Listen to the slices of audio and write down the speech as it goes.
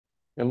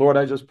And Lord,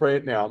 I just pray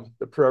it now,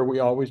 the prayer we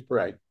always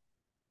pray.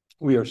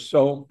 We are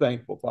so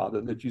thankful,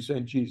 Father, that you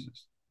sent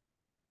Jesus,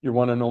 your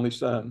one and only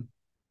Son,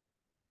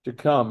 to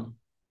come,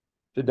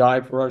 to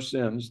die for our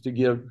sins, to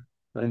give.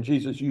 And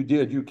Jesus, you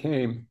did. You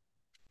came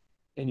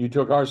and you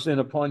took our sin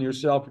upon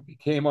yourself. It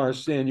became our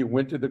sin. You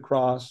went to the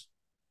cross.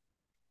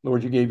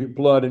 Lord, you gave your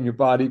blood and your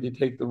body to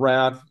take the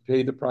wrath,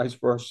 pay the price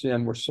for our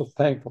sin. We're so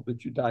thankful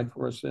that you died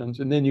for our sins.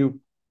 And then you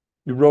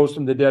rose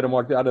from the dead and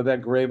walked out of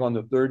that grave on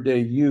the third day.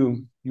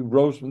 You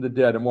rose from the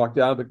dead and walked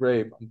out of the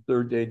grave on the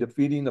third day,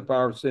 defeating the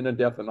power of sin and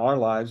death in our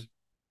lives.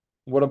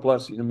 What a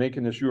blessing, and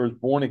making us yours,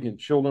 born again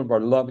children of our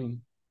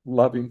loving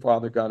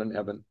Father God in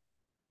heaven.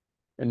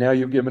 And now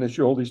you've given us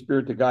your Holy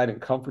Spirit to guide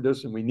and comfort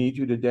us, and we need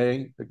you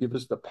today to give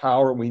us the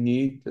power we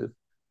need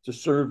to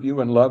serve you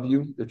and love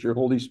you, that your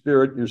Holy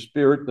Spirit, your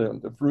Spirit,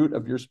 the fruit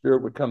of your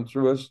Spirit would come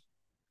through us.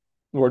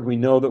 Lord, we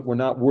know that we're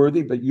not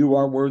worthy, but you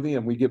are worthy,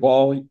 and we give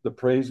all the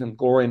praise and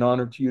glory and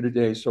honor to you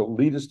today. So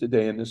lead us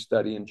today in this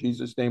study. In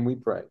Jesus' name we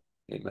pray.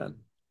 Amen.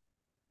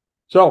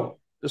 So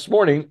this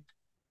morning,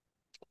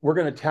 we're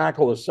going to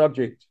tackle a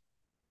subject.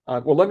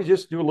 Well, let me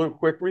just do a little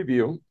quick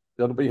review.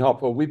 That'll be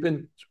helpful. We've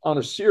been on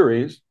a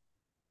series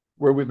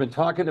where we've been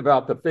talking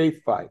about the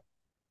faith fight.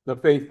 The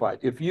faith fight.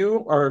 If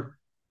you are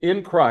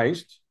in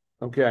Christ,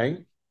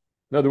 okay,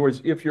 in other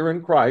words, if you're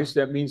in Christ,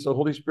 that means the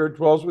Holy Spirit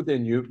dwells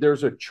within you.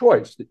 There's a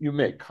choice that you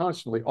make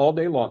constantly, all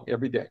day long,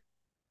 every day.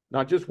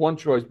 Not just one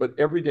choice, but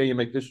every day you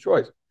make this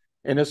choice.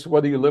 And it's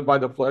whether you live by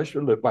the flesh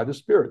or live by the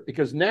Spirit.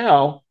 Because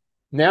now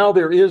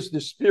there is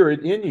the Spirit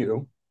in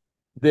you.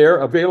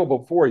 They're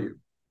available for you.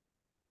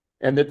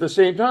 And at the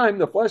same time,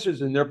 the flesh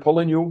is in there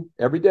pulling you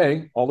every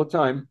day, all the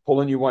time,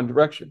 pulling you one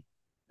direction.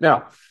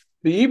 Now,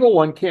 the evil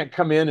one can't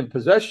come in and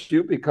possess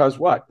you because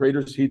what?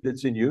 Greater is he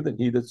that's in you than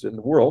he that's in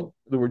the world.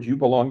 In other words, you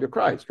belong to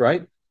Christ,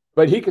 right?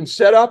 But he can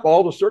set up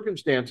all the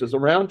circumstances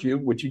around you,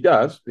 which he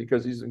does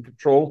because he's in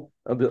control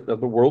of the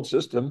world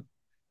system.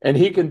 And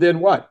he can then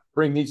what?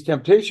 Bring these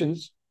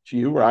temptations to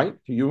you, right?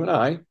 To you and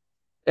I.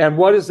 And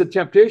what is the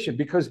temptation?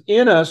 Because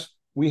in us,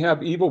 we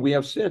have evil, we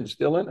have sin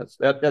still in us.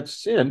 That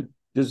sin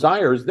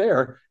desire is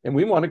there. And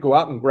we want to go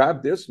out and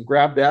grab this and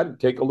grab that and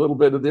take a little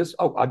bit of this.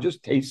 Oh, I'll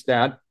just taste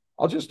that.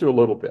 I'll just do a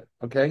little bit,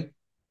 okay?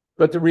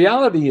 But the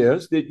reality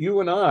is that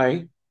you and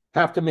I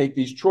have to make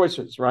these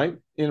choices, right?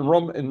 In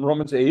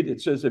Romans 8,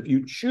 it says if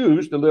you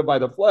choose to live by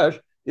the flesh,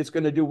 it's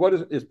going to do what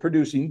is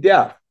producing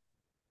death.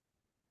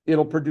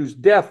 It'll produce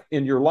death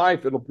in your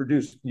life. It'll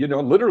produce,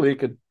 literally it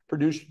could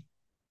produce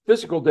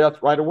physical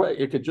death right away.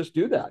 It could just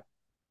do that.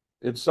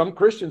 It's some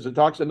Christians, it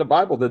talks in the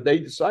Bible that they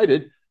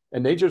decided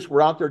and they just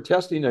were out there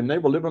testing and they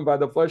were living by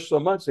the flesh so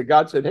much that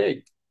God said,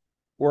 hey,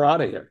 we're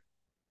out of here.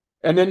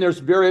 And then there's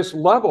various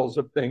levels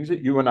of things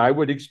that you and I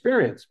would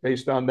experience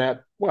based on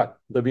that, what?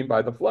 Living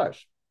by the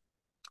flesh.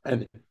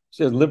 And it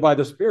says, live by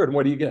the Spirit. And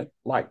what do you get?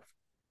 Life.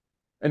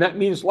 And that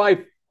means life,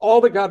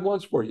 all that God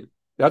wants for you.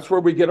 That's where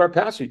we get our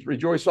passage.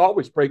 Rejoice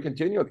always, pray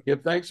continually,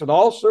 give thanks in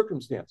all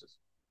circumstances.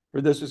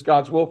 For this is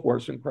God's will for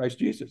us in Christ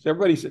Jesus.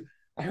 Everybody said,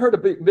 I heard a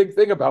big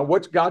thing about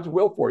what's God's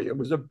will for you. It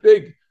was a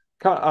big,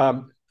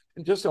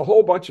 just a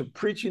whole bunch of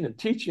preaching and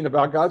teaching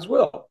about God's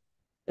will.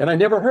 And I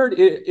never heard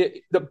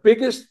it. The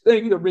biggest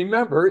thing to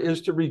remember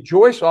is to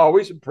rejoice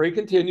always and pray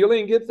continually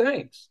and give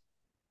thanks.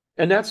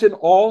 And that's in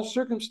all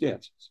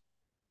circumstances.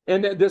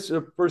 And this is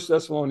 1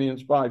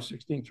 Thessalonians 5,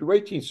 16 through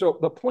 18. So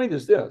the point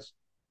is this.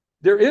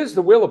 There is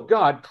the will of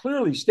God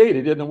clearly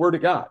stated in the Word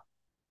of God.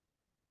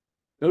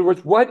 In other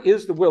words, what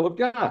is the will of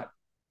God?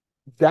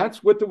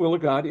 That's what the will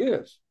of God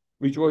is.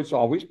 Rejoice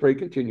always, pray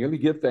continually,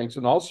 give thanks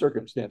in all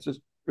circumstances,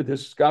 for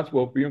this is God's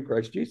will for you in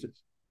Christ Jesus.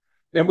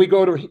 Then we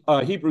go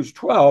to Hebrews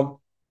 12,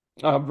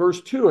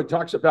 verse 2. It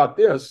talks about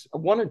this.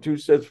 1 and 2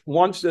 says,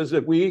 one says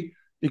that we,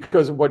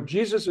 because of what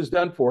Jesus has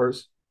done for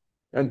us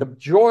and the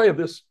joy of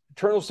this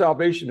eternal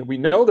salvation that we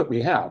know that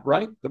we have,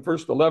 right? The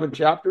first 11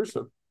 chapters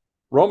of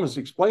Romans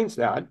explains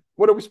that.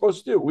 What are we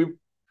supposed to do?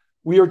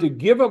 We are to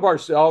give of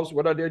ourselves,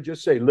 what did I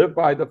just say? Live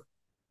by the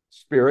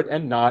Spirit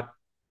and not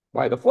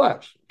by the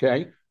flesh,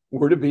 okay?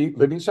 We're to be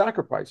living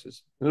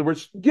sacrifices. In other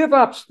words, give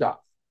up stuff.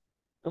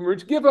 In other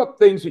words, give up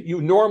things that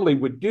you normally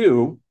would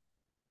do,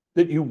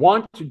 that you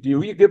want to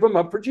do, you give them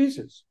up for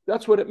Jesus.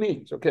 That's what it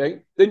means,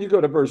 okay? Then you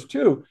go to verse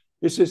 2.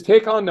 It says,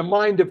 take on the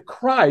mind of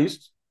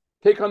Christ.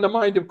 Take on the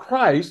mind of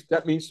Christ.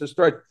 That means to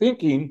start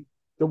thinking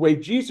the way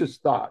Jesus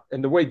thought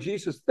and the way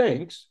Jesus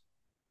thinks.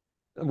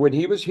 And when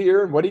he was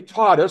here and what he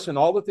taught us and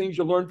all the things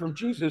you learned from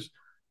Jesus,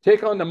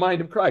 take on the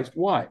mind of Christ.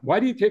 Why? Why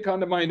do you take on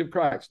the mind of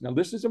Christ? Now,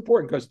 this is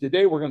important because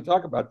today we're going to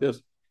talk about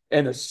this.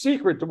 And the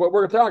secret to what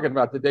we're talking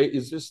about today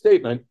is this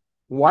statement.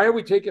 Why are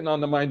we taking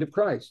on the mind of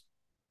Christ?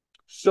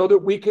 So that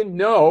we can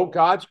know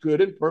God's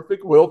good and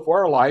perfect will for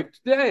our life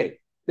today.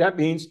 That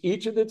means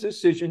each of the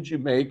decisions you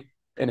make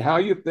and how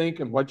you think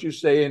and what you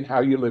say and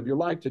how you live your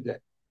life today.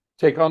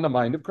 Take on the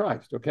mind of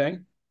Christ, okay?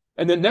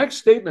 And the next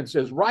statement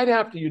says, right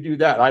after you do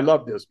that, I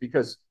love this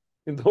because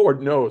the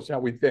Lord knows how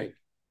we think.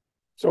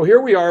 So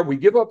here we are, we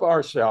give up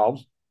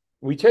ourselves,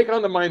 we take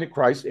on the mind of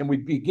Christ, and we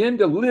begin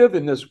to live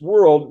in this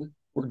world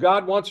where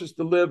God wants us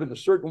to live in a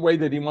certain way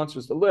that he wants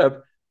us to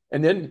live.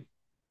 And then,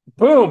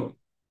 boom,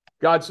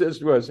 God says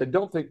to us, and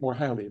don't think more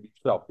highly of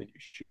yourself than you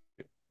should.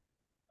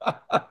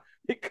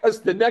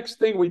 Because the next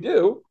thing we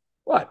do,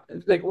 what?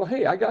 And think, well,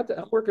 hey, I got that.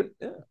 I'm working.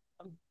 Yeah,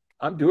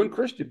 I'm doing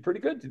Christian pretty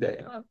good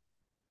today. Huh?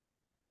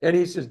 And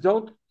he says,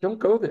 don't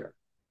go there.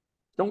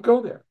 Don't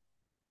go there.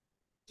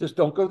 Just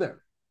don't go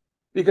there.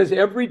 Because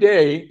every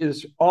day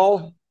is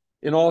all,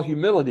 in all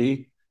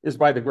humility, is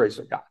by the grace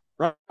of God,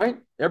 right?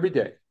 Every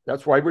day.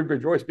 That's why we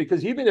rejoice.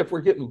 Because even if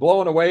we're getting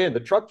blown away and the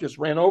truck just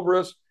ran over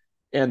us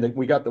and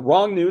we got the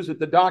wrong news at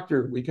the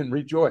doctor, we can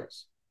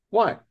rejoice.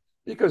 Why?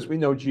 Because we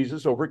know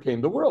Jesus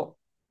overcame the world.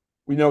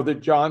 We know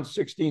that John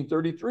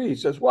 16:33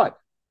 says what?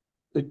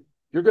 That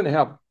you're going to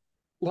have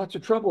lots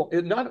of trouble.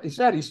 He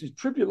says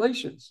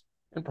tribulations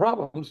and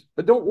problems,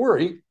 but don't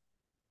worry,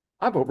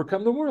 I've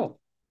overcome the world.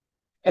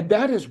 And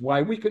that is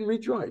why we can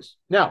rejoice.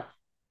 Now,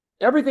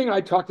 everything I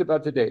talked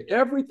about today,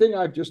 everything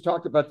I've just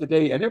talked about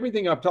today, and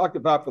everything I've talked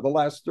about for the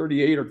last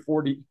 38 or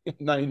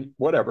 49,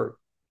 whatever,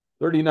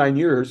 39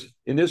 years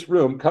in this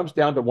room comes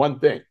down to one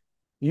thing.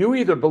 You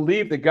either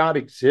believe that God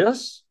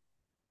exists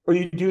or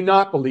you do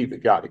not believe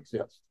that God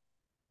exists.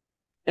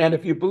 And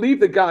if you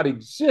believe that God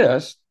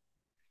exists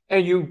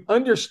and you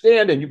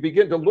understand and you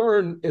begin to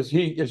learn as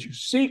you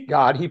seek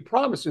God, he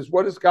promises,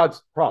 what is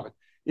God's promise?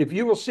 If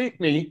you will seek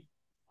me,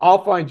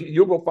 I'll find you.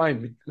 You will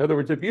find me. In other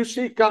words, if you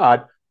seek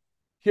God,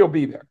 he'll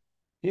be there.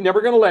 He's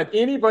never going to let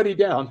anybody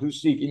down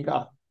who's seeking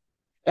God.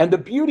 And the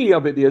beauty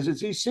of it is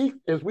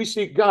as we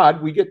seek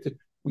God, we get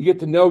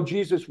to know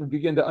Jesus. We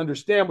begin to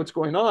understand what's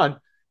going on.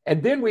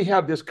 And then we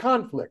have this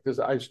conflict, as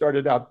I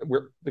started out,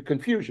 the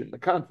confusion, the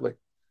conflict.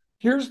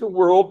 Here's the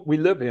world we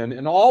live in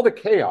and all the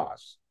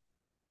chaos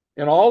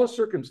and all the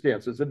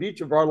circumstances of each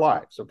of our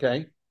lives,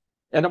 okay?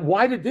 And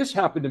why did this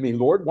happen to me,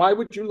 Lord? Why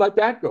would you let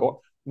that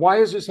go? Why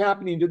is this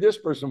happening to this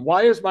person?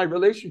 Why is my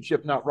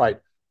relationship not right?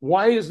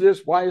 Why is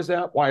this? Why is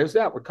that? Why is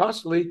that? We're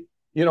constantly,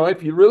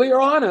 if you really are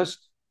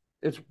honest,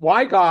 it's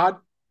why, God?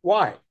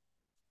 Why?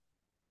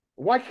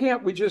 Why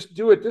can't we just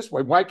do it this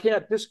way? Why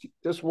can't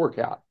this work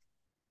out?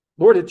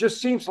 Lord, it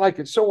just seems like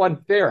it's so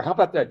unfair. How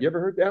about that? You ever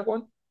heard that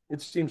one?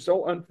 It seems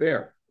so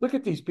unfair. Look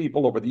at these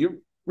people over there.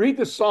 You read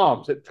the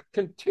Psalms. It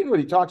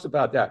continually talks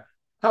about that.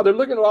 How they're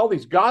looking at all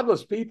these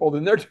godless people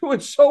and they're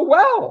doing so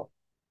well.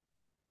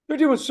 They're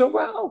doing so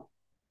well.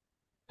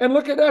 And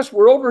look at us.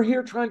 We're over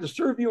here trying to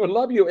serve you and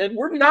love you, and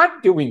we're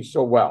not doing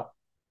so well.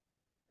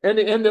 And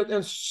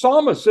the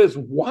psalmist says,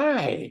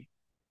 why?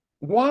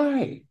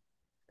 Why?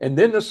 And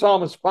then the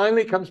psalmist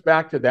finally comes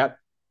back to that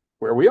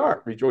where we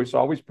are. Rejoice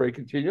always, pray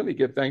continually,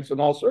 give thanks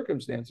in all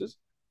circumstances,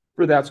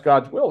 for that's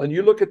God's will. And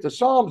you look at the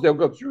Psalms, they'll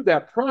go through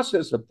that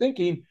process of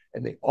thinking,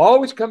 and they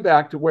always come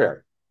back to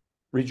where?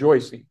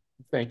 Rejoicing,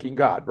 thanking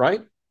God,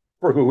 right?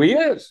 For who he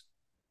is,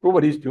 for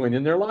what he's doing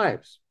in their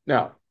lives.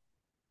 Now,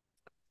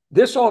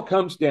 this all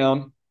comes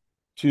down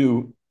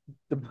to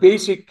the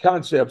basic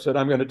concepts that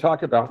I'm going to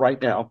talk about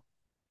right now.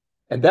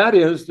 And that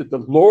is that the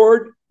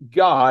Lord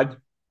God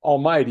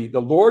Almighty,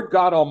 the Lord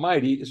God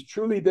Almighty is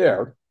truly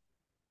there,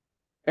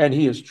 and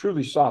he is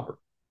truly sovereign.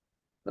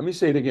 Let me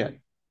say it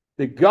again.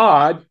 That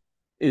God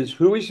is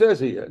who he says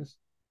he is,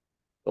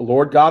 the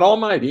Lord God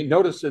Almighty.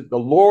 Notice that the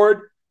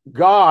Lord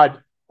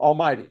God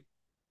Almighty.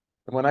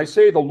 And when I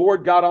say the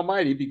Lord God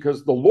Almighty,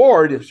 because the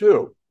Lord is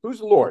who? Who's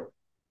the Lord?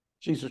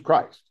 Jesus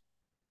Christ.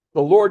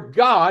 The Lord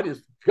God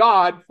is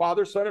God,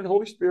 Father, Son, and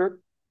Holy Spirit.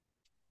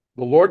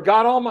 The Lord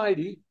God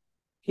Almighty,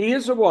 he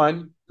is the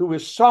one who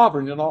is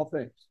sovereign in all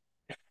things.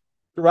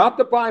 Throughout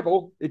the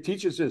Bible, it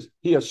teaches us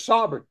he is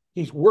sovereign.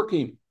 He's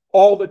working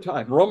all the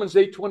time. Romans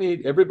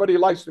 8:28, everybody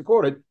likes to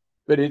quote it,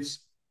 but it's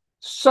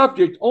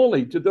subject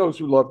only to those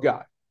who love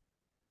God.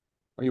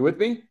 Are you with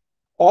me?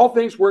 All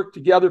things work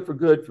together for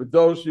good for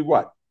those who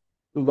what?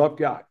 Who love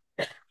God.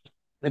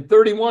 And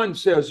 31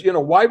 says,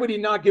 why would he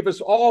not give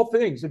us all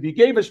things? If he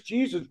gave us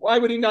Jesus, why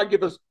would he not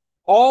give us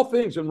all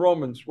things in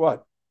Romans,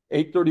 what?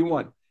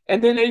 8:31.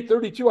 And then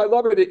 8:32, I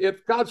love it.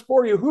 If God's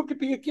for you, who could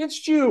be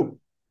against you?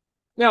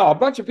 Now, a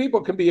bunch of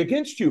people can be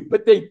against you,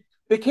 but they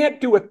can't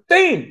do a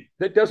thing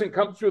that doesn't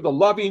come through the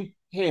loving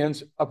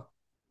hands of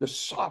the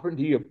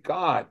sovereignty of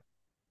God.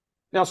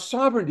 Now,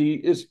 sovereignty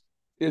is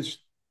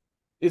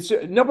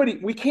nobody,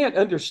 we can't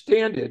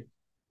understand it.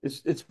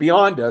 It's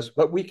beyond us,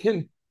 but we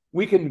can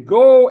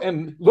go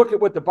and look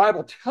at what the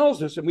Bible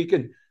tells us, and we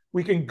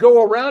can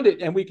go around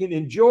it, and we can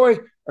enjoy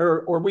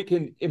or we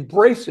can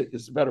embrace it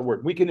is a better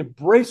word. We can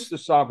embrace the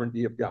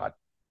sovereignty of God.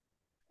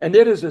 And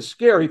it is a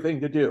scary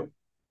thing to do.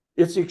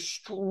 It's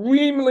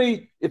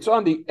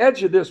on the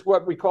edge of this,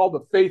 what we call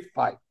the faith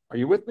fight. Are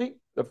you with me?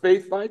 The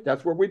faith fight,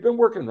 that's where we've been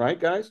working, right,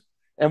 guys?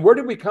 And where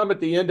did we come at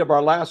the end of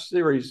our last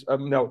series?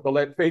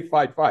 The Faith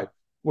Fight 5.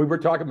 We were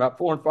talking about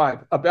 4 and 5,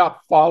 about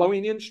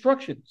following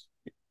instructions.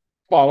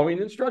 Following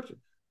instructions.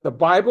 The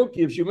Bible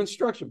gives you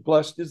instruction.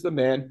 Blessed is the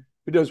man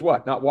who does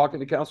what? Not walk in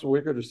the counsel of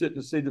wicked or sit in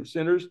the seat of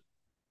sinners.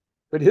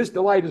 But his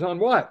delight is on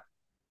what?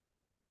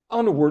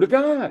 On the word of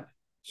God.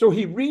 So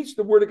he reads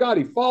the word of God.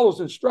 He follows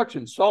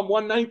instructions. Psalm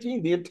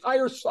 119, the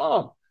entire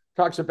psalm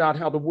talks about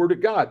how the word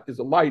of God is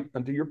a light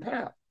unto your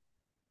path.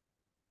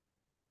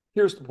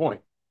 Here's the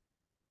point.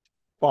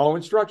 Follow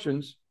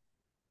instructions.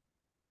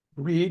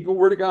 Read the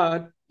word of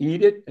God,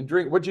 eat it, and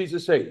drink. What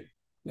Jesus say?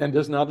 Man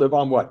does not live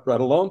on what?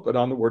 Bread alone, but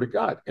on the word of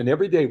God. And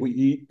every day we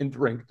eat and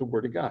drink the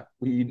word of God.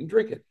 We eat and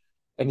drink it.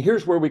 And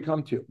here's where we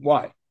come to.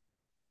 Why?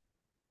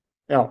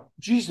 Now,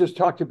 Jesus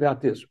talked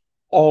about this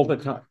all the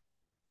time.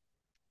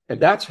 And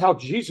that's how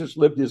Jesus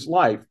lived his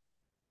life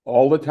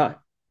all the time.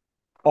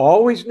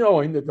 Always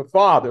knowing that the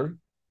Father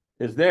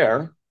is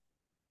there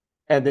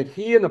and that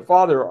he and the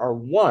Father are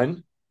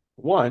one,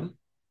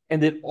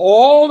 and that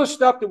all the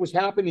stuff that was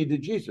happening to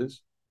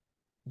Jesus,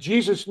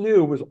 Jesus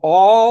knew was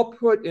all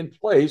put in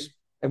place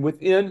and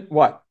within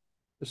what?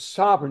 The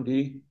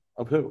sovereignty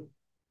of who?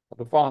 Of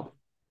the Father.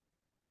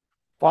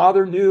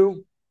 Father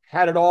knew,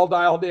 had it all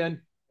dialed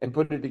in, and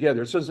put it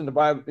together. It says in the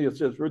Bible, it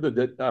says further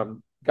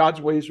that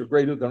God's ways are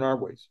greater than our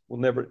ways.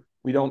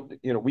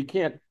 We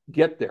can't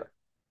get there.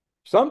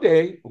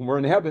 Someday, when we're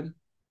in heaven,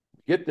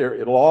 get there,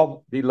 it'll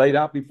all be laid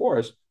out before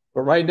us.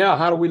 But right now,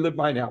 how do we live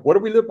by now? What do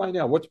we live by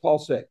now? What's Paul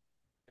say?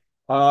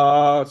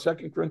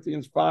 2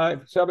 Corinthians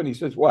 5:7, he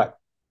says what?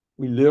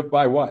 We live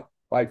by what?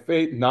 By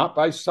faith, not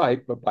by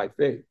sight, but by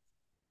faith.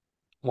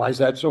 Why is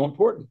that so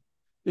important?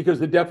 Because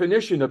the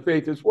definition of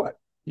faith is what?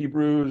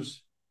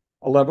 Hebrews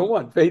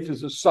 11:1. Faith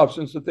is the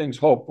substance of things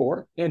hoped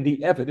for and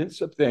the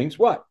evidence of things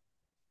what?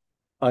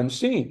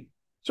 Unseen.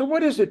 So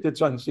what is it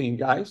that's unseen,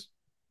 guys?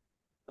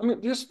 I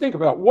mean, just think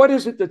about what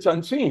is it that's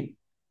unseen?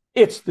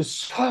 It's the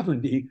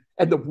sovereignty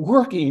and the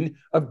working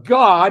of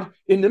God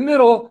in the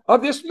middle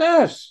of this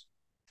mess.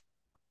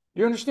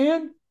 You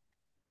understand?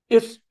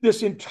 It's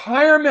this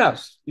entire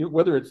mess,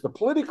 whether it's the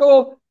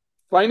political,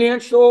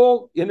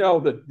 financial,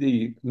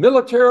 the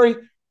military,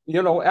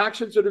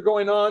 actions that are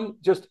going on,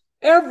 just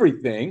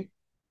everything.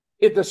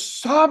 It's the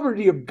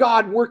sovereignty of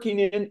God working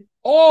in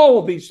all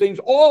of these things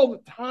all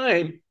the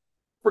time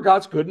for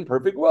God's good and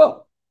perfect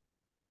will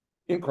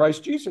in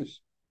Christ Jesus.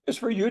 Is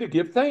for you to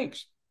give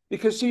thanks.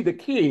 Because see, the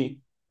key,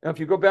 now if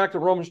you go back to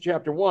Romans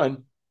chapter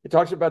 1, it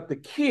talks about the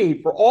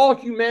key for all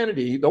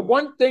humanity. The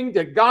one thing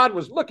that God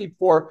was looking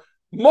for,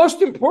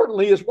 most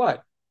importantly, is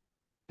what?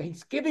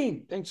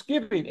 Thanksgiving.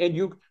 And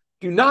you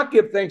do not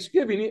give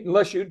thanksgiving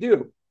unless you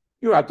do.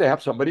 You have to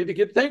have somebody to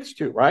give thanks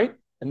to, right?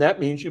 And that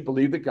means you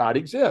believe that God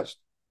exists.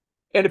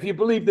 And if you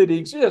believe that he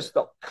exists,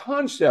 the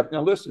concept,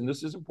 now listen,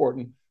 this is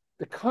important.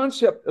 The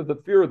concept of the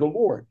fear of the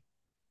Lord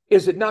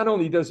is that not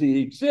only does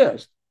he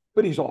exist,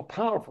 but he's all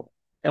powerful.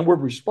 And we're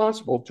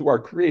responsible to our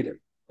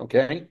creator.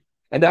 Okay.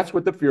 And that's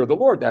what the fear of the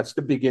Lord, that's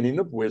the beginning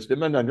of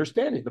wisdom and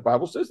understanding. The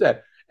Bible says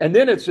that. And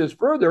then it says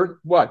further,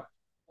 what?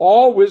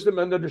 All wisdom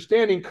and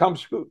understanding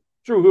comes through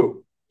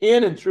who?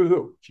 In and through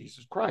who?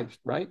 Jesus Christ,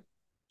 right?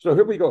 So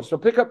here we go. So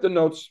pick up the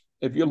notes.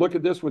 If you look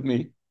at this with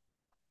me,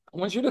 I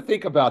want you to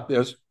think about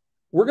this.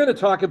 We're going to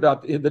talk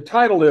about, the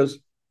title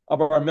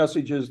of our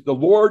message is The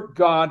Lord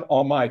God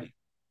Almighty.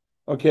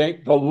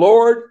 Okay. The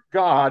Lord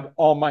God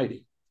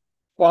Almighty.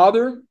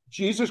 Father,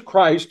 Jesus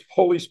Christ,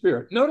 Holy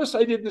Spirit. Notice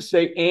I didn't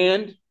say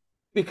and,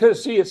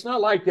 because see, it's not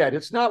like that.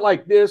 It's not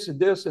like this and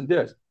this and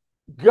this.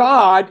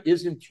 God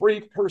is in three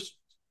persons.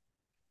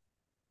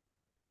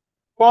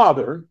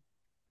 Father,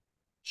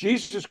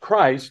 Jesus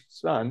Christ,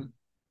 Son,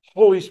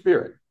 Holy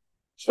Spirit.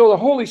 So the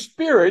Holy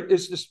Spirit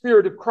is the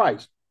Spirit of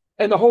Christ,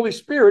 and the Holy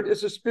Spirit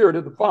is the Spirit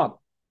of the Father.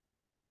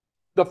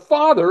 The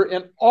Father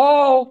and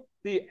all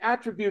the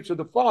attributes of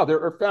the Father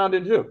are found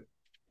in who?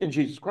 In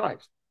Jesus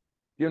Christ.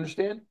 Do you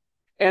understand?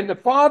 And the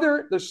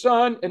Father, the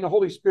Son, and the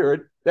Holy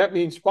Spirit, that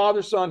means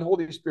Father, Son,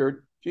 Holy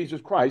Spirit,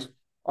 Jesus Christ,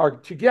 are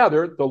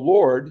together the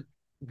Lord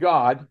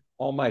God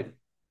Almighty.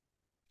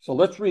 So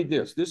let's read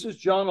this. This is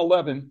John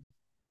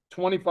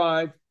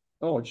 11:25.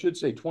 Oh, it should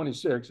say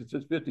 26. It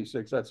says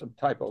 56. That's a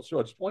typo.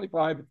 So it's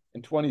 25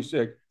 and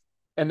 26.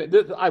 And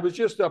I was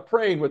just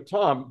praying with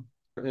Tom,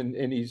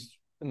 and he's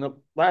in the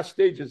last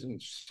stages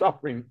and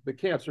suffering the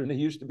cancer. And he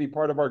used to be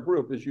part of our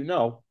group, as you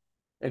know.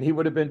 And he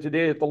would have been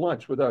today at the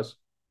lunch with us.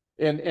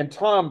 And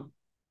Tom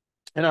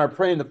and I are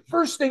praying. The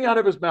first thing out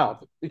of his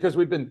mouth, because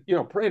we've been,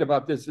 praying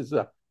about this, is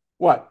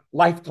what?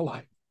 Life to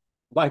life.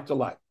 Life to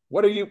life.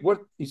 What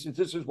he says,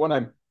 this is what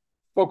I'm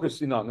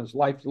focusing on, is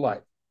life to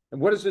life. And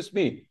what does this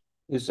mean?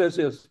 It says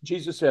this,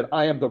 Jesus said,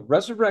 I am the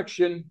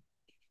resurrection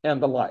and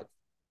the life.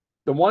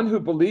 The one who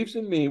believes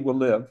in me will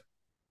live,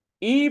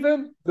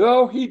 even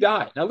though he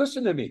die. Now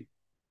listen to me.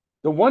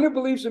 The one who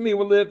believes in me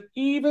will live,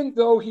 even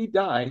though he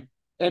die.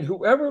 And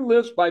whoever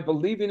lives by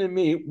believing in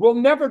me will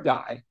never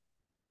die.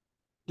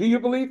 Do you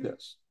believe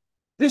this?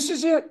 This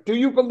is it. Do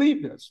you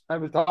believe this? I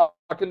was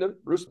talking to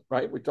Bruce,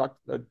 right? We talked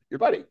to your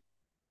buddy.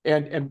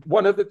 And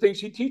one of the things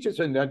he teaches,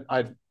 and then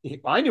I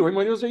knew him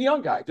when he was a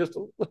young guy, just,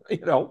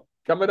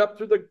 coming up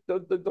through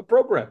the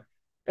program.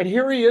 And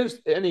here he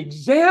is, an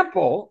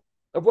example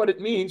of what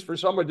it means for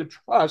someone to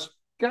trust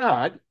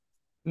God,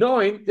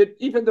 knowing that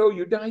even though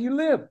you die, you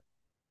live.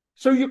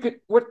 So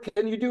what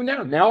can you do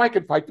now? Now I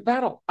can fight the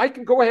battle. I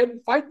can go ahead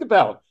and fight the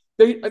battle.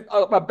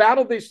 A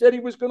battle they said he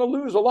was going to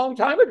lose a long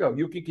time ago.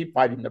 You can keep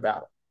fighting the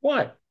battle.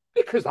 Why?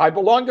 Because I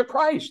belong to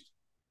Christ.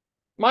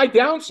 My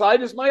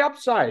downside is my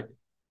upside.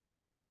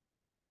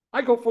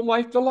 I go from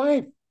life to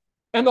life.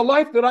 And the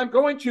life that I'm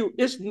going to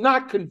is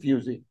not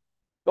confusing.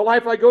 The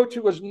life I go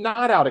to is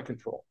not out of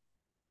control.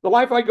 The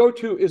life I go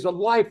to is a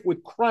life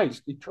with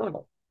Christ,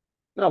 eternal.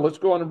 Now, let's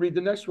go on and read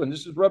the next one.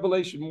 This is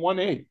Revelation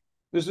 1:8.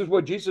 This is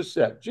what Jesus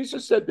said.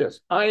 Jesus said this,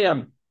 I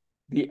am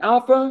the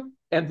Alpha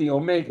and the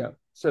Omega,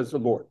 says the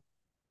Lord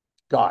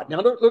God.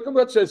 Now, look at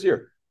what it says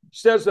here. It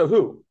says the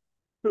who?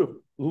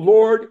 Who?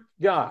 Lord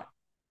God.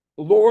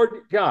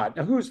 Lord God.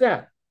 Now, who's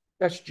that?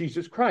 That's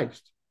Jesus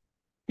Christ.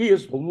 He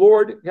is the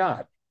Lord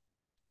God.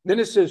 Then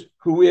it says,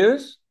 who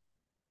is,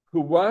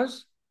 who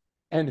was,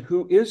 and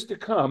who is to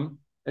come.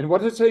 And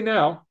what does it say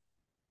now?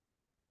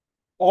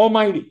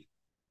 Almighty.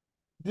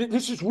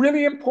 This is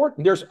really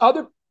important. There's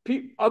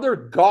other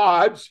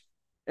gods,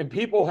 and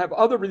people have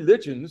other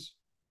religions,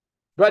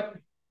 but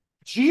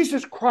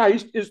Jesus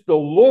Christ is the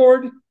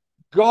Lord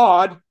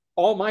God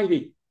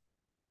Almighty.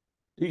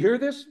 Do you hear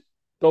this?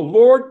 The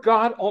Lord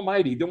God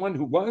Almighty, the one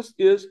who was,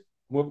 is,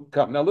 will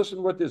come. Now listen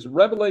to what this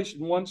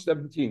Revelation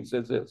 1:17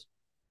 says this.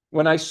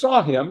 When I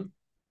saw him,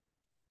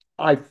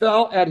 I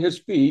fell at his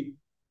feet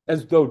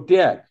as though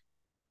dead.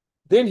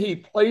 Then he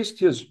placed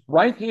his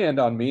right hand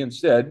on me and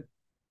said,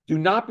 do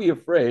not be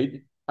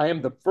afraid. I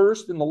am the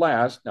first and the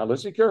last. Now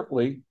listen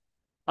carefully.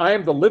 I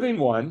am the living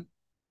one.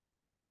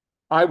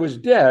 I was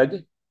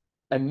dead,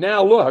 and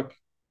now look,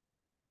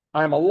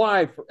 I am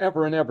alive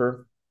forever and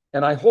ever,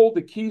 and I hold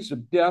the keys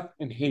of death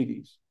and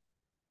Hades.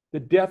 The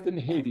death and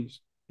Hades.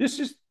 This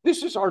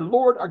is our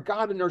Lord, our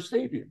God, and our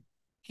Savior.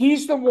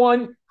 He's the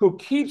one who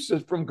keeps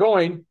us from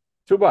going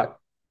to what?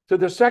 To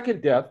the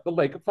second death, the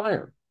lake of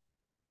fire,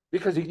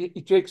 because he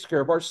takes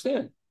care of our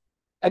sin.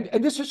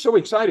 And this is so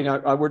exciting.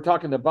 We're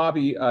talking to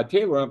Bobby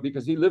Taylor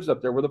because he lives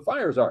up there where the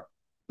fires are.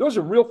 Those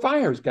are real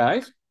fires,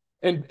 guys.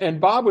 And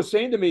Bob was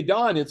saying to me,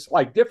 Don, it's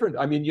like different.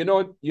 I mean, you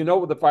know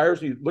with the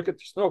fires, you look at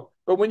the smoke,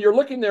 but when you're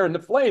looking there in the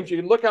flames, you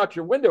can look out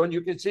your window and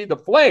you can see the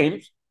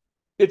flames.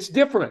 It's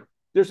different.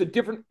 There's a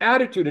different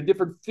attitude, a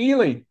different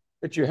feeling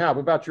that you have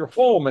about your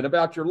home and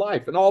about your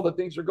life and all the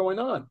things that are going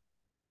on.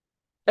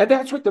 And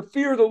that's what the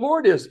fear of the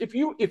Lord is. If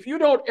you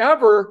don't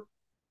ever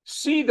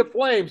see the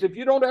flames, if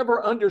you don't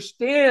ever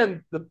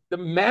understand the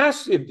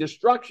massive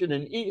destruction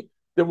and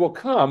that will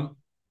come,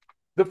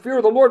 the fear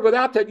of the Lord,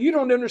 without that, you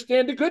don't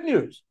understand the good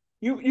news.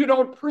 You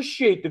don't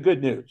appreciate the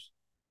good news.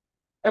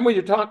 And when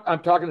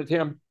I'm talking to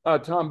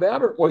Tom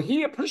Babber, well,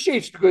 he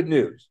appreciates the good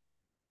news.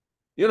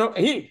 You know,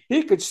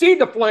 he could see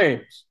the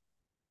flames,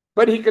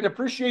 but he can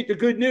appreciate the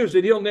good news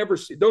that he'll never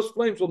see. Those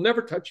flames will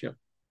never touch him.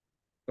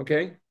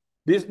 Okay?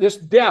 This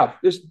death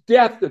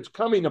that's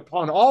coming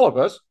upon all of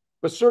us,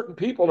 but certain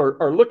people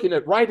are looking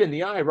at right in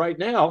the eye right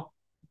now.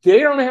 They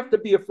don't have to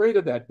be afraid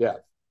of that death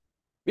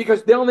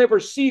because they'll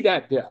never see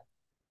that death.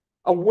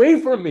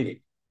 Away from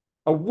me,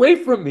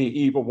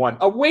 evil one,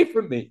 away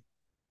from me,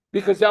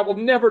 because that will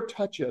never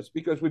touch us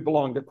because we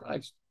belong to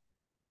Christ.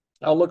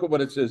 Now look at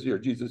what it says here.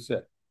 Jesus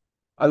said,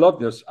 I love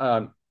this.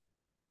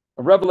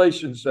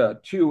 Revelations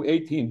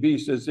 2:18b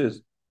says this,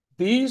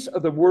 these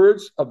are the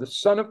words of the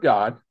Son of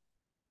God,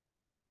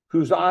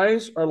 whose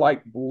eyes are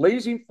like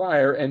blazing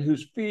fire and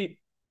whose feet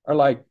are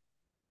like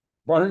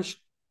burnished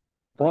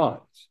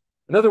bronze.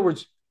 In other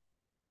words,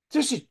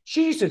 this is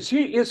Jesus.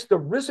 He is the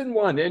risen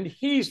one, and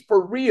he's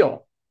for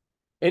real.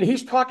 And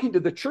he's talking to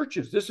the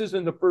churches. This is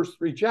in the first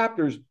 3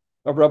 chapters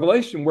of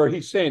Revelation where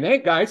he's saying, hey,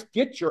 guys,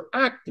 get your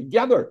act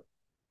together.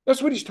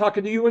 That's what he's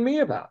talking to you and me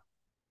about.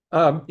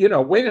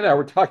 Wayne and I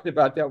were talking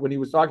about that when he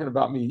was talking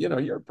about me.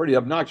 You're a pretty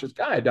obnoxious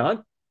guy,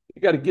 Don.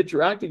 You got to get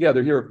your act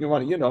together here if you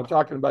want to,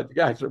 talking about the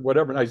guys or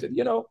whatever. And I said,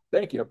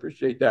 thank you. I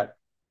appreciate that.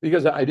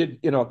 Because I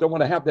did, don't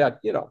want to have that,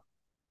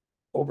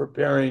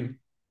 overbearing,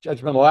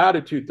 judgmental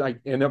attitude.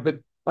 But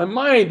my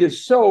mind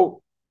is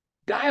so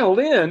dialed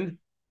in,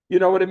 you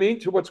know what I mean,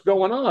 to what's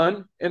going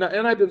on. And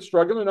I've been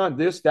struggling on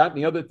this, that, and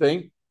the other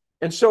thing.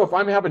 And so if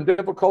I'm having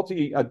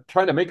difficulty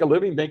trying to make a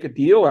living, make a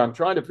deal, or I'm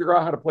trying to figure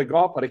out how to play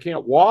golf, but I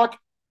can't walk,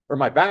 or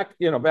my back,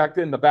 back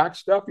in the back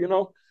stuff,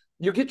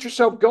 you get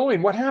yourself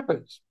going. What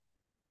happens?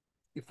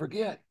 You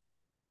forget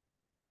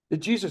that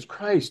Jesus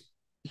Christ,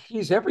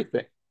 he's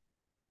everything.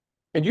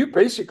 And you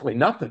basically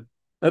nothing.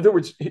 In other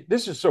words,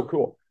 this is so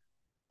cool.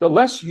 The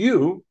less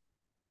you,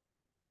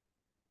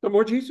 the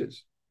more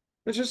Jesus.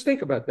 Let's just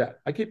think about that.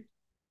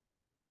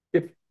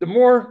 If the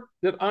more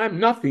that I'm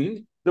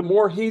nothing, the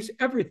more he's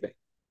everything.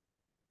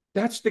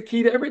 That's the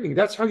key to everything.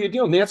 That's how you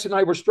deal. Nancy and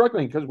I were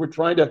struggling because we're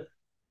trying to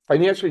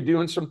financially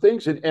doing some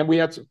things, and we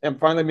had and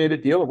finally made a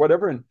deal or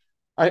whatever. And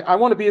I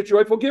want to be a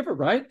joyful giver,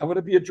 right? I want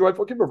to be a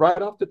joyful giver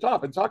right off the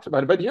top. It talks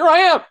about it. But here I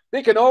am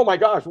thinking, oh my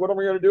gosh, what are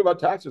we going to do about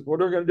taxes?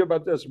 What are we going to do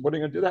about this? What are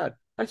we going to do that?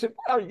 I said,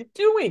 what are you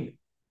doing?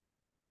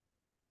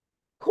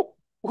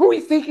 Who are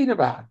you thinking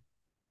about?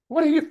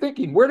 What are you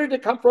thinking? Where did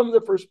it come from in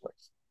the first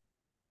place?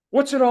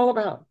 What's it all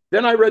about?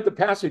 Then I read the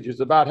passages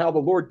about how the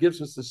Lord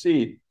gives us the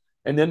seed,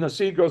 and then the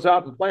seed goes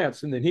out and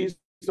plants, and then he's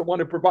the one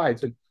who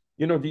provides. And,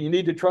 you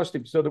need to trust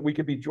him so that we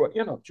can be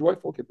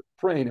joyful,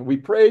 praying. And we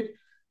prayed.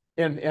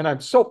 And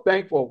I'm so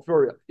thankful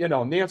for,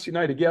 Nancy and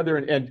I together.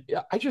 And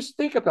I just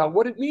think about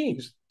what it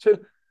means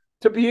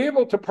to be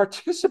able to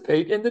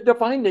participate in the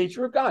divine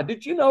nature of God.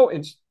 Did you know,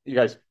 and you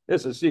guys,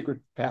 this is a secret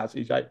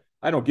passage.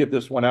 I don't give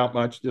this one out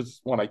much. This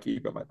is one I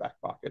keep in my back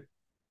pocket.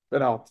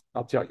 But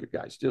I'll tell you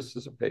guys, just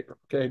as a favor,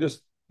 okay?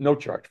 This no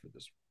charge for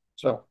this.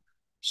 So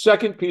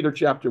 2 Peter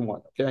chapter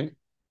 1, okay?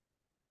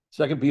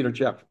 2 Peter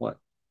chapter 1.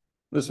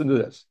 Listen to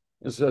this.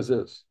 It says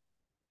this.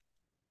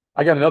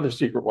 I got another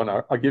secret one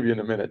I'll give you in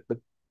a minute, but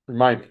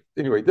remind me.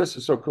 Anyway, this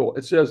is so cool.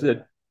 It says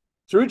that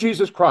through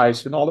Jesus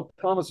Christ and all the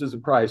promises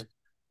of Christ,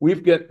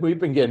 we've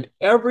been getting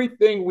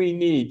everything we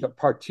need to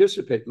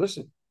participate.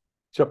 Listen,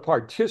 to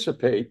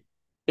participate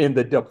in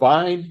the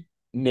divine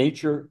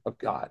nature of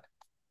God.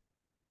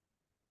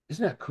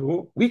 Isn't that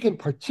cool? We can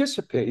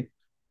participate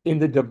in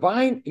the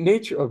divine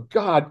nature of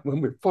God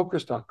when we're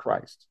focused on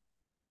Christ.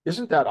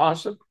 Isn't that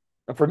awesome?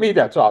 And for me,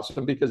 that's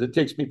awesome because it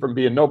takes me from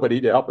being nobody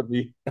to helping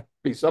me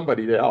be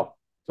somebody to help,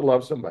 to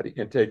love somebody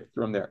and take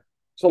from there.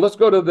 So let's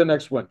go to the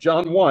next one.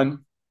 John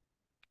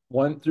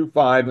 1 through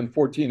 5 and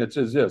 14, it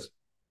says this.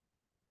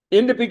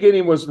 In the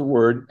beginning was the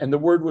Word, and the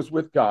Word was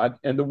with God,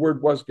 and the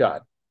Word was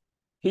God.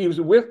 He was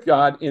with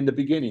God in the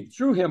beginning.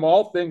 Through him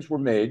all things were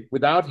made.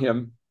 Without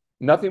him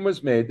nothing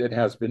was made that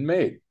has been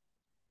made.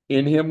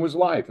 In him was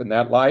life, and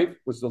that life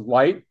was the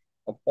light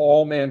of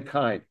all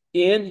mankind.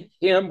 In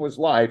him was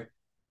life,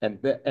 and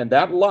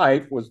that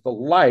life was the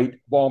light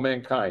of all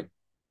mankind.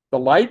 The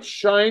light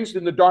shines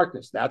in the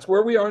darkness. That's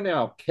where we are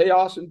now,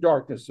 chaos and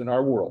darkness in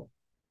our world.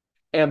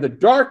 And the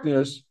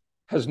darkness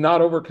has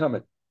not overcome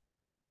it.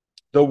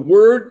 The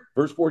Word,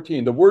 verse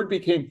 14, the Word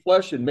became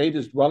flesh and made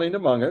his dwelling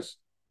among us.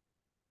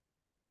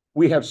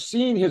 We have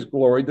seen his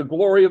glory, the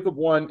glory of the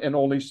one and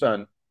only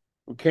Son,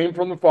 who came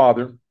from the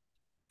Father,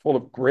 full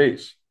of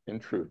grace and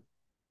truth.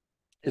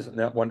 Isn't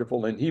that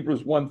wonderful? And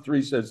Hebrews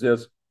 1:3 says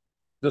this,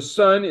 the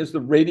Son is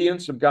the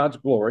radiance of God's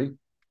glory,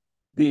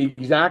 the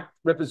exact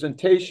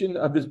representation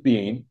of his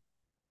being,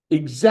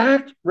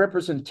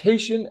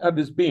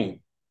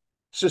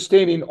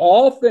 sustaining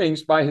all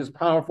things by his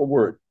powerful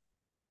word.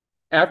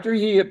 After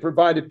he had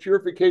provided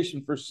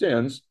purification for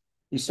sins,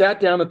 he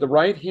sat down at the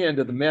right hand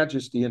of the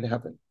majesty in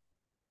heaven.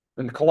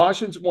 And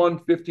Colossians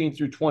 1:15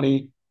 through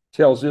 20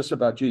 tells this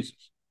about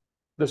Jesus.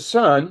 The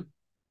Son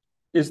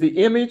is the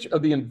image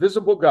of the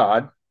invisible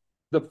God,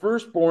 the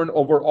firstborn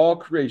over all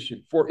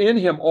creation. For in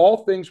him all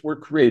things were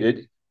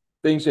created,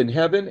 things in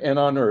heaven and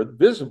on earth,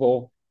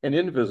 visible and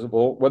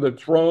invisible, whether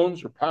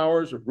thrones or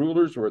powers or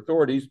rulers or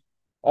authorities,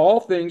 all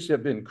things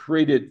have been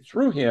created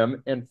through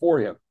him and for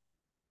him.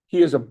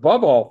 He is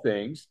above all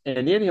things,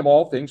 and in him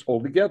all things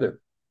hold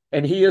together.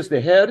 And he is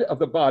the head of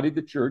the body,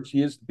 the church.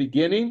 He is the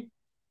beginning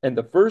and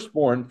the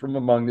firstborn from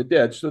among the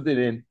dead, so that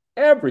in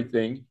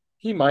everything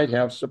he might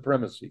have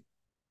supremacy.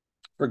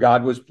 For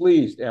God was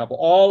pleased to have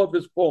all of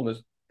his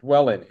fullness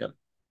dwell in him,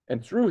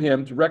 and through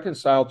him to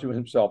reconcile to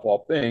himself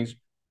all things,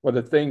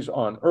 whether things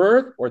on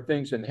earth or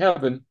things in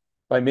heaven,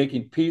 by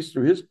making peace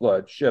through his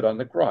blood shed on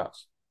the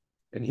cross.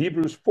 And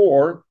Hebrews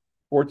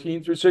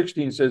 4:14 through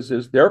 16 says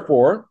this,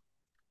 therefore,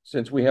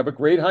 since we have a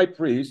great high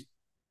priest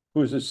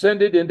who has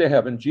ascended into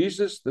heaven,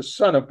 Jesus, the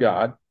Son of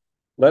God,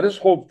 let us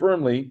hold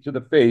firmly to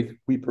the faith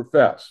we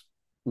profess.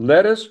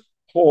 Let us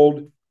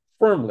hold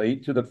firmly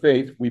to the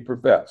faith we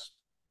profess.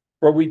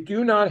 For we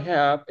do not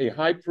have a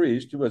high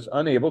priest who is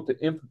unable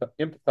to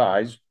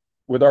empathize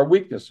with our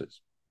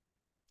weaknesses.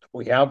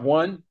 We have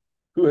one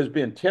who has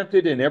been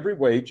tempted in every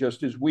way,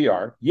 just as we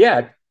are,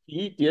 yet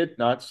he did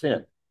not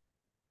sin.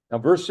 Now,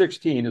 verse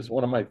 16 is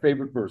one of my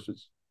favorite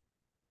verses.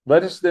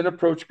 Let us then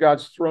approach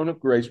God's throne of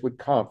grace with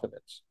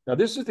confidence. Now,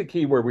 this is the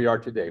key where we are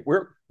today.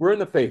 We're in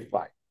the faith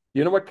fight.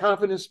 You know what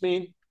confidence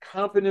means?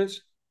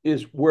 Confidence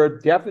is where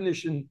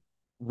definition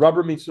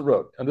rubber meets the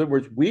road. In other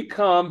words, we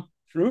come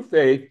through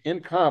faith in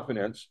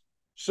confidence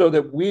so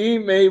that we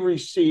may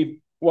receive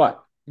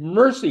what?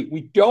 Mercy.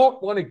 We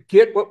don't want to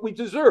get what we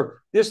deserve.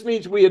 This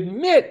means we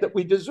admit that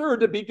we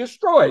deserve to be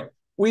destroyed.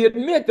 We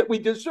admit that we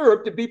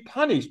deserve to be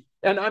punished.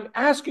 And I'm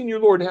asking you,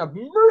 Lord, to have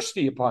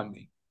mercy upon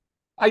me.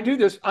 I do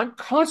this. I'm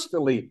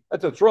constantly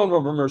at the throne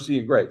room of mercy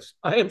and grace.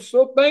 I am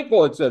so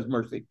thankful it says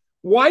mercy.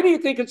 Why do you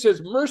think it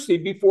says mercy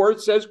before it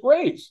says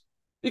grace?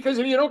 Because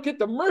if you don't get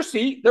the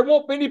mercy, there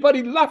won't be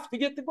anybody left to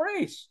get the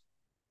grace.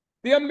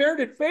 The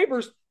unmerited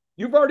favors,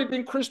 you've already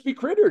been crispy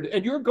crittered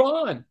and you're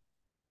gone.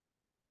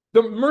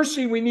 The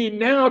mercy we need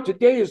now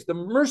today is the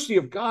mercy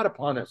of God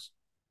upon us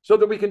so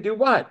that we can do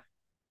what?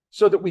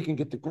 So that we can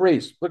get the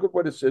grace. Look at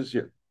what it says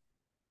here.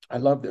 I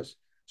love this.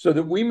 So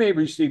that we may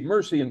receive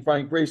mercy and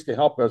find grace to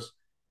help us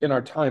in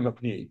our time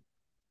of need.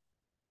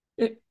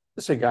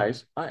 Listen,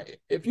 guys,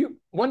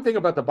 one thing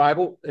about the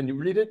Bible, and you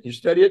read it, you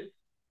study it,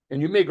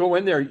 and you may go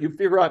in there, you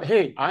figure out,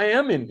 hey, I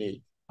am in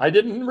need. I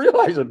didn't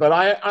realize it, but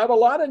I have a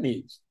lot of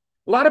needs.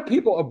 A lot of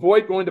people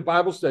avoid going to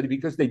Bible study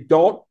because they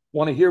don't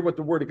want to hear what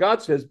the Word of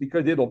God says,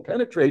 because it'll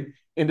penetrate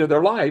into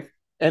their life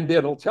and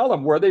it'll tell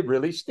them where they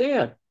really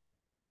stand.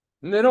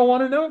 And they don't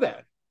want to know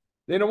that.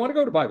 They don't want to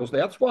go to Bible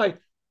study. That's why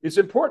it's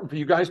important for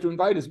you guys to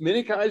invite as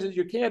many guys as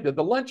you can to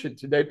the luncheon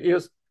today,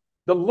 because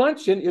The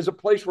luncheon is a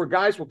place where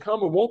guys will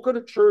come and won't go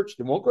to church,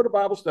 they won't go to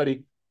Bible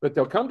study, but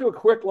they'll come to a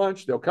quick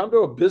lunch, they'll come to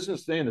a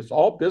business thing, it's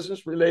all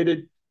business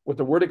related, what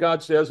the Word of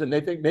God says, and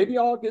they think maybe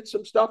I'll get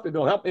some stuff and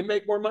it'll help me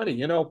make more money.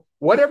 You know,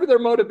 whatever their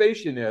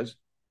motivation is,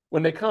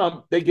 when they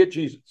come, they get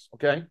Jesus,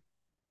 okay?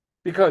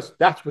 Because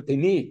that's what they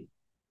need.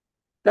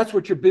 That's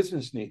what your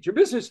business needs. Your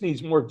business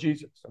needs more of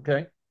Jesus,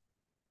 okay?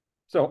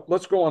 So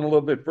let's go on a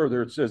little bit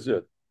further. It says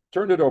it.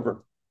 Turn it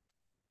over.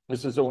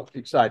 This is so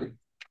exciting.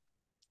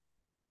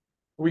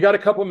 We got a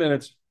couple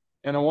minutes,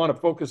 and I want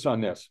to focus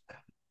on this.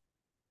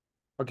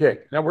 Okay,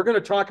 now we're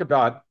going to talk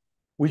about,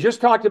 we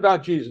just talked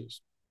about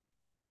Jesus.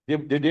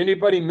 Did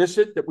anybody miss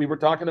it that we were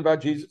talking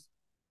about Jesus?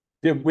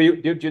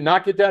 Did you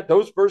not get that?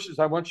 Those verses,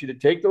 I want you to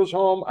take those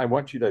home. I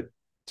want you to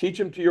teach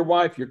them to your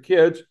wife, your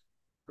kids,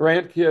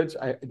 grandkids.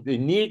 They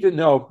need to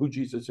know who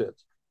Jesus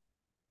is.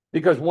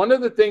 Because one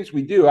of the things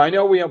we do, I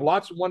know we have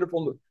lots of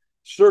wonderful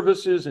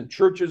services and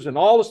churches and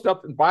all the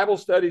stuff and Bible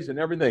studies and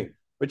everything.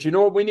 But you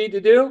know what we need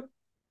to do?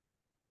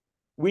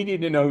 We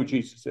need to know who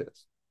Jesus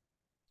is.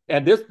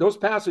 And those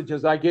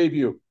passages I gave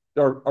you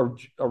are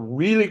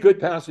really good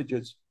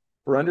passages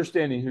for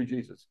understanding who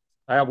Jesus is.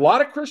 I have a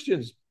lot of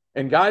Christians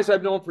and guys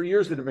I've known for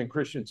years that have been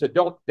Christians that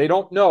they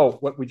don't know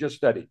what we just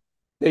studied.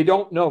 They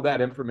don't know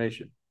that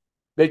information.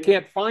 They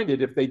can't find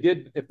it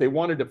if they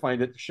wanted to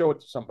find it, to show it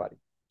to somebody.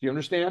 Do you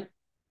understand?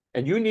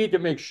 And you need to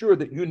make sure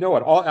that you know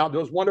it. All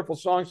those wonderful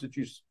songs that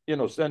you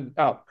send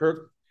out,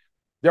 Kirk,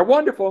 they're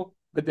wonderful,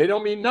 but they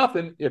don't mean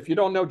nothing if you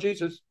don't know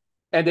Jesus.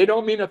 And they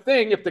don't mean a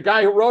thing if the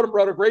guy who wrote them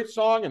wrote a great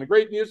song and a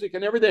great music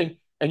and everything,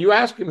 and you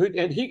ask him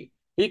and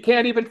he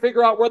can't even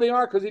figure out where they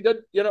are because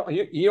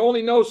he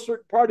only knows a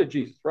certain part of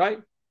Jesus, right?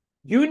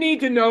 You need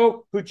to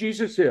know who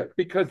Jesus is,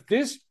 because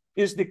this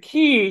is the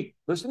key.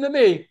 Listen to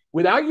me.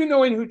 Without you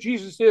knowing who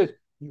Jesus is,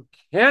 you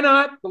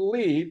cannot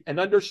believe and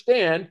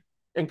understand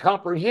and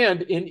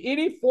comprehend in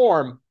any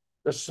form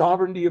the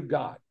sovereignty of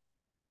God.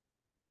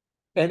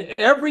 And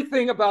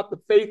everything about the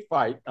faith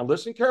fight, now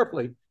listen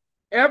carefully,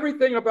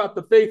 everything about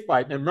the faith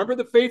fight, and remember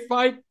the faith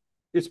fight,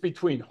 it's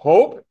between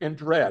hope and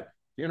dread.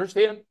 Do you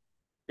understand?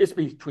 It's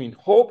between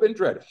hope and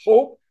dread.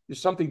 Hope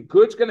is something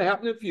good's going to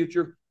happen in the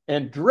future,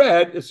 and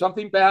dread is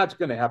something bad's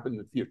going to happen in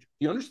the future.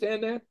 Do you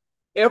understand that?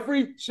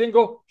 Every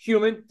single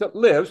human that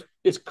lives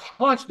is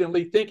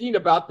constantly thinking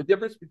about the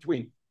difference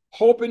between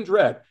hope and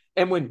dread.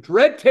 And when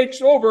dread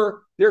takes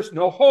over, there's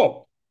no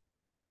hope.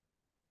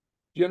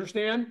 Do you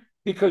understand?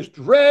 Because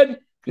dread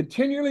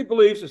continually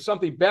believes that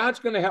something bad's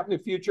going to happen in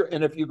the future.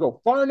 And if you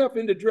go far enough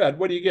into dread,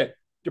 what do you get?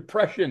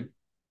 Depression.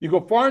 You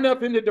go far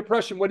enough into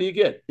depression, what do you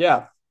get?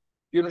 Death.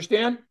 Do you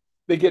understand?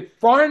 They get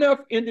far enough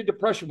into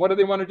depression. What do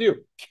they want to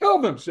do? Kill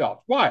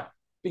themselves. Why?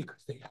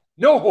 Because they have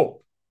no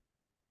hope.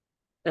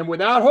 And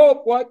without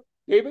hope, what,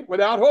 David?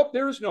 Without hope,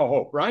 there is no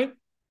hope, right?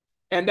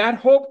 And that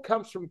hope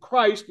comes from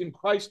Christ and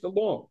Christ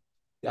alone.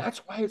 That's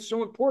why it's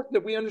so important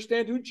that we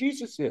understand who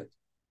Jesus is.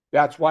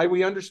 That's why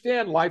we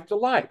understand life to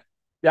life.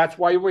 That's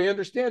why we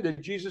understand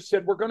that Jesus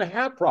said we're going to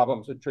have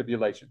problems and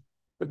tribulation.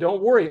 But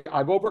don't worry,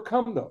 I've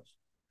overcome those.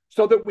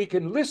 So that we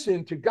can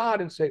listen to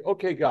God and say,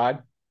 okay,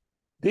 God,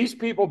 these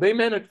people, they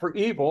meant it for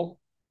evil.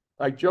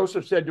 Like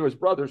Joseph said to his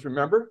brothers,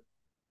 remember?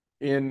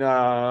 In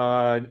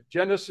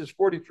Genesis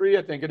 43,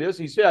 I think it is,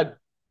 he said,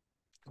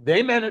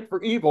 they meant it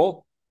for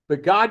evil,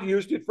 but God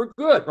used it for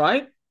good,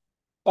 right?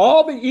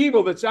 All the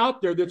evil that's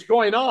out there that's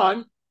going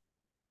on,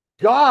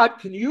 God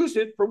can use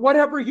it for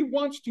whatever he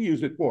wants to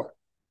use it for.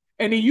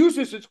 And he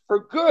uses it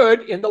for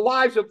good in the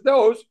lives of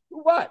those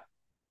who what?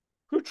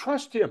 Who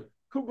trust him,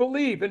 who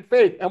believe in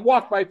faith and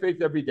walk by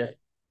faith every day.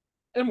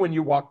 And when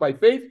you walk by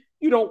faith,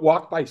 you don't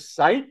walk by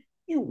sight,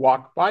 you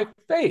walk by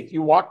faith.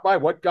 You walk by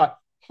what God,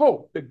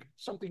 hope that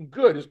something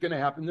good is going to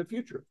happen in the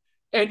future.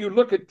 And you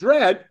look at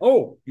dread,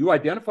 oh, you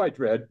identify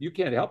dread, you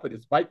can't help it,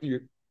 it's biting you,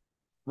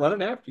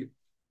 running after you.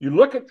 You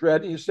look at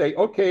dread and you say,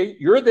 okay,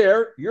 you're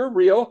there, you're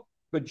real,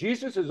 but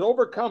Jesus has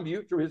overcome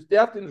you through his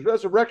death and his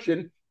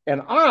resurrection,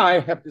 and I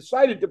have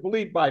decided to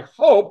believe by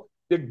hope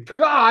that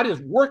God is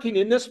working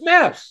in this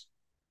mess.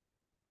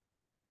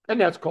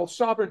 And that's called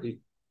sovereignty,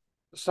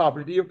 the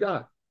sovereignty of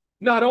God.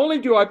 Not only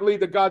do I believe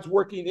that God's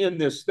working in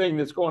this thing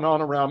that's going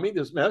on around me,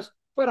 this mess,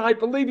 but I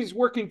believe he's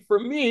working for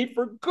me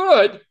for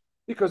good,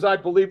 because I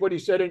believe what he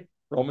said in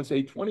Romans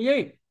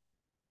 8:28.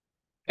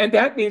 And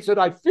that means that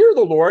I fear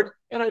the Lord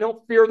and I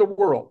don't fear the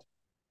world.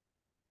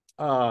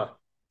 I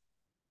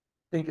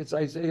think it's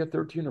Isaiah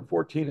 13 or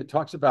 14. It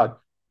talks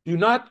about, do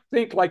not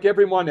think like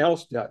everyone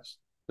else does.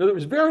 Now, it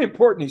was very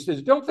important. He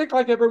says, don't think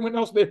like everyone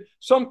else. There's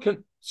some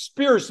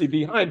conspiracy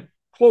behind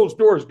closed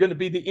doors going to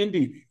be the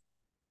indie.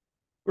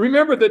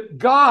 Remember that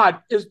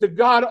God is the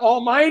God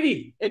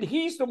Almighty, and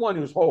he's the one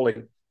who's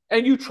holy.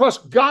 And you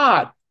trust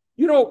God.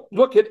 You don't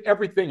look at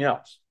everything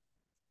else.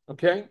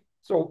 Okay?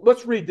 So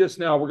let's read this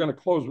now. We're going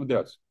to close with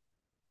this.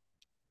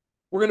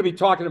 We're going to be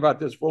talking about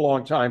this for a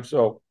long time.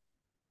 So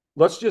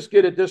let's just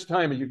get it this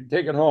time, and you can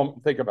take it home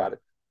and think about it.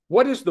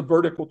 What is the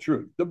vertical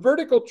truth? The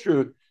vertical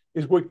truth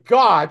is what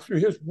God, through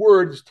his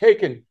word, has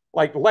taken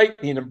like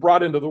lightning and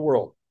brought into the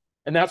world.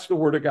 And that's the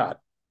word of God.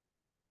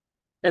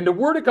 And the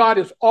word of God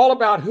is all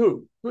about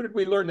who? Who did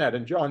we learn that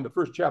in John, the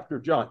first chapter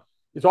of John?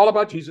 It's all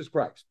about Jesus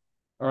Christ.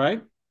 All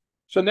right.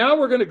 So now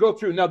we're going to go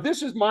through. Now,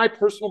 this is my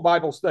personal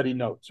Bible study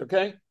notes.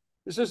 Okay.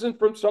 This isn't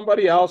from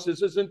somebody else.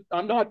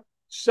 I'm not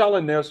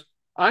selling this.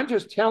 I'm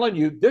just telling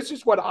you, this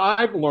is what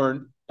I've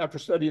learned after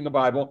studying the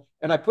Bible.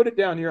 And I put it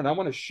down here and I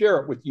want to share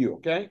it with you.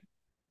 Okay.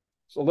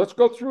 So let's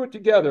go through it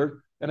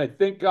together. And I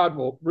think God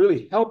will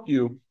really help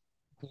you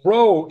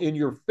grow in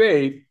your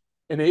faith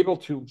and able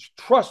to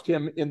trust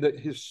him in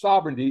his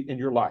sovereignty in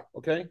your life,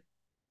 okay?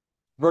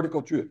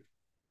 Vertical truth.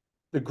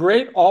 The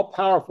great,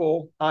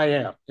 all-powerful I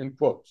am, in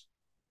quotes.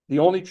 The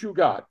only true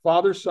God,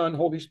 Father, Son,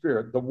 Holy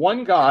Spirit, the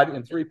one God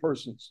in three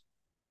persons.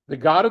 The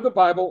God of the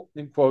Bible,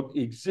 in quote,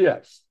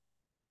 exists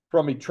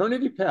from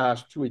eternity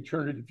past to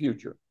eternity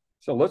future.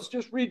 So let's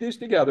just read these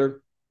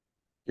together.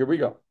 Here we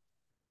go.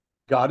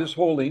 God is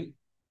holy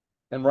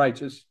and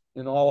righteous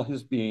in all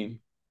his being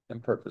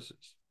and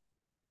purposes.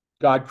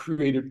 God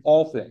created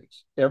all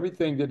things.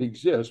 Everything that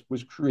exists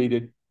was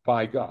created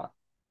by God.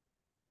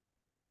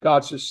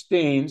 God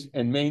sustains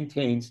and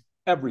maintains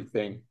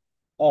everything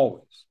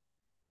always.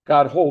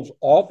 God holds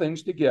all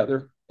things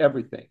together,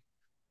 everything.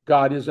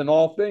 God is in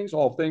all things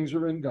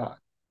are in God.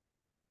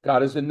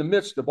 God is in the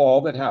midst of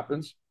all that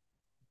happens.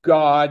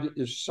 God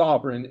is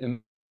sovereign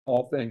in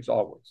all things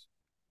always.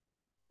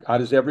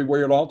 God is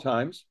everywhere at all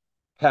times,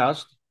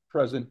 past,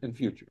 present, and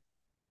future.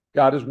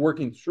 God is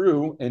working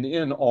through and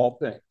in all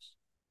things.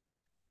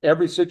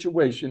 Every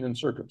situation and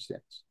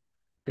circumstance.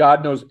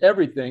 God knows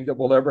everything that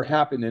will ever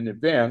happen in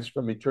advance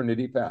from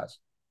eternity past.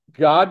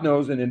 God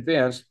knows in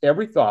advance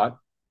every thought,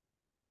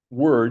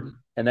 word,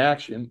 and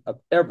action of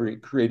every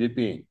created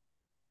being.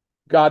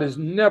 God is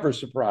never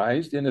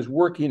surprised and is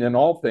working in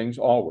all things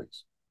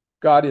always.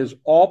 God is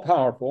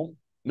all-powerful.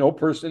 No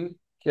person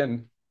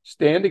can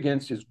stand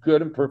against his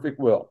good and perfect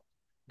will.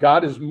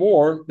 God is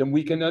more than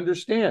we can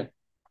understand.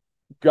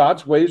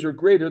 God's ways are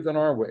greater than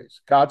our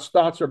ways. God's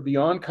thoughts are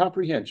beyond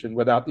comprehension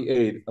without the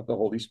aid of the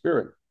Holy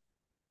Spirit.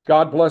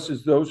 God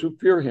blesses those who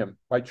fear him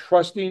by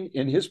trusting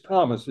in his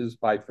promises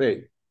by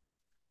faith.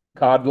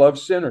 God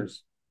loves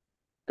sinners.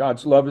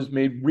 God's love is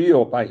made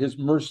real by his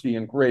mercy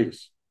and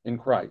grace in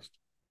Christ.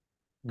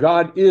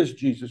 God is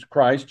Jesus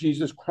Christ.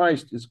 Jesus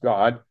Christ is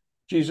God.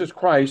 Jesus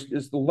Christ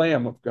is the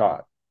Lamb of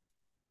God.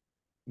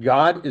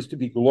 God is to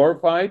be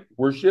glorified,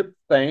 worshiped,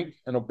 thanked,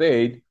 and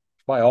obeyed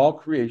by all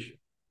creation.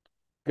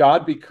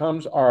 God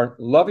becomes our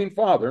loving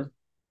Father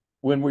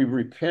when we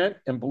repent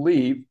and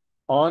believe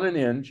on and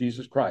in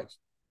Jesus Christ.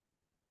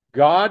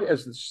 God,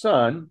 as the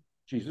Son,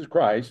 Jesus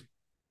Christ,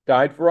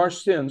 died for our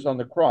sins on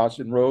the cross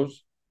and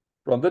rose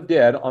from the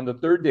dead on the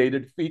third day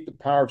to defeat the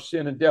power of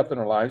sin and death in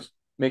our lives,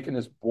 making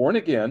us born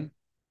again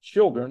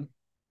children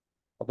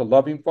of the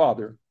loving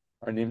Father.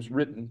 Our name's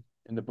written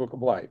in the book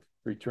of life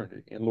for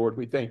eternity. And Lord,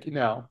 we thank you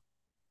now.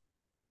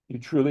 You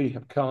truly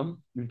have come.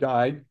 You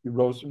died. You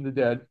rose from the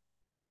dead.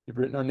 You've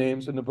written our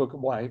names in the book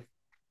of life.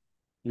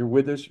 You're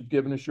with us. You've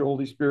given us your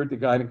Holy Spirit to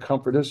guide and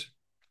comfort us.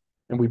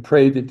 And we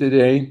pray that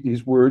today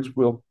these words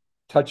will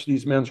touch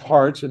these men's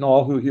hearts and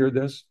all who hear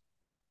this,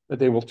 that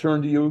they will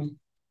turn to you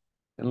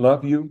and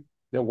love you.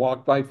 They'll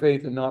walk by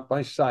faith and not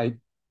by sight,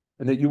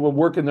 and that you will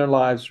work in their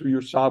lives through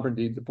your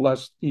sovereignty to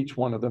bless each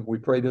one of them. We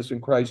pray this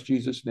in Christ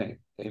Jesus' name.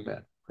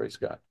 Amen. Praise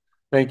God.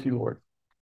 Thank you, Lord.